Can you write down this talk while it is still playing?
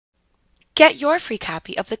Get your free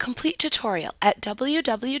copy of the complete tutorial at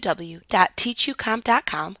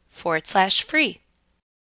www.teachucomp.com/free.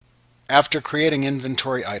 After creating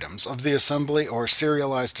inventory items of the assembly or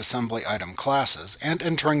serialized assembly item classes and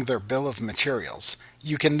entering their bill of materials,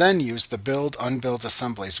 you can then use the Build Unbuild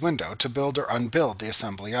Assemblies window to build or unbuild the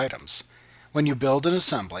assembly items. When you build an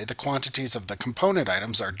assembly, the quantities of the component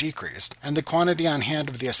items are decreased and the quantity on hand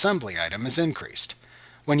of the assembly item is increased.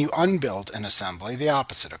 When you unbuild an assembly, the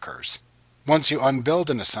opposite occurs. Once you unbuild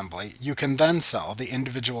an assembly, you can then sell the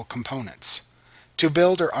individual components. To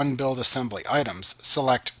build or unbuild assembly items,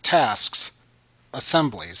 select Tasks,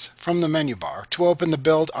 Assemblies from the menu bar to open the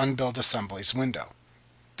Build Unbuild Assemblies window.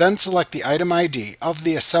 Then select the item ID of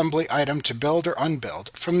the assembly item to build or unbuild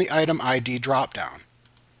from the Item ID dropdown.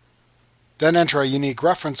 Then enter a unique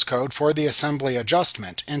reference code for the assembly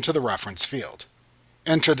adjustment into the reference field.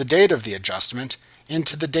 Enter the date of the adjustment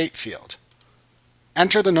into the date field.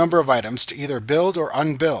 Enter the number of items to either build or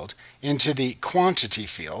unbuild into the quantity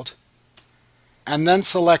field, and then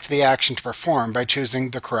select the action to perform by choosing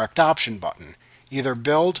the correct option button, either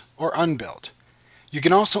build or unbuild. You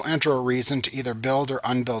can also enter a reason to either build or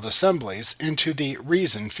unbuild assemblies into the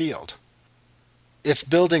reason field. If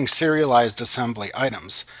building serialized assembly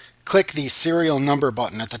items, click the serial number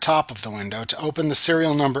button at the top of the window to open the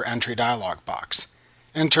serial number entry dialog box.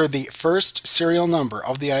 Enter the first serial number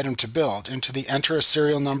of the item to build into the Enter a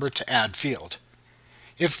Serial Number to Add field.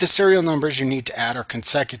 If the serial numbers you need to add are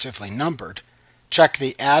consecutively numbered, check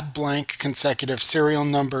the Add Blank Consecutive Serial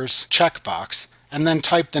Numbers checkbox and then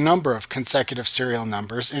type the number of consecutive serial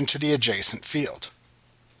numbers into the adjacent field.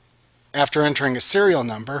 After entering a serial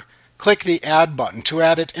number, click the Add button to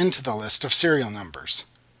add it into the list of serial numbers.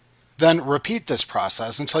 Then repeat this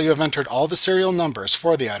process until you have entered all the serial numbers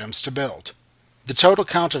for the items to build. The total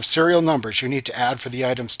count of serial numbers you need to add for the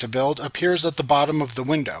items to build appears at the bottom of the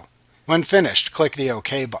window. When finished, click the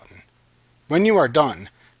OK button. When you are done,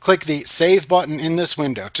 click the Save button in this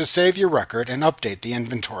window to save your record and update the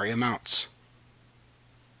inventory amounts.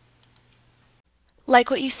 Like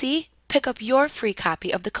what you see? Pick up your free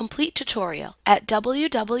copy of the complete tutorial at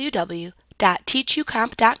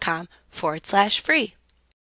www.teachucomp.com/free.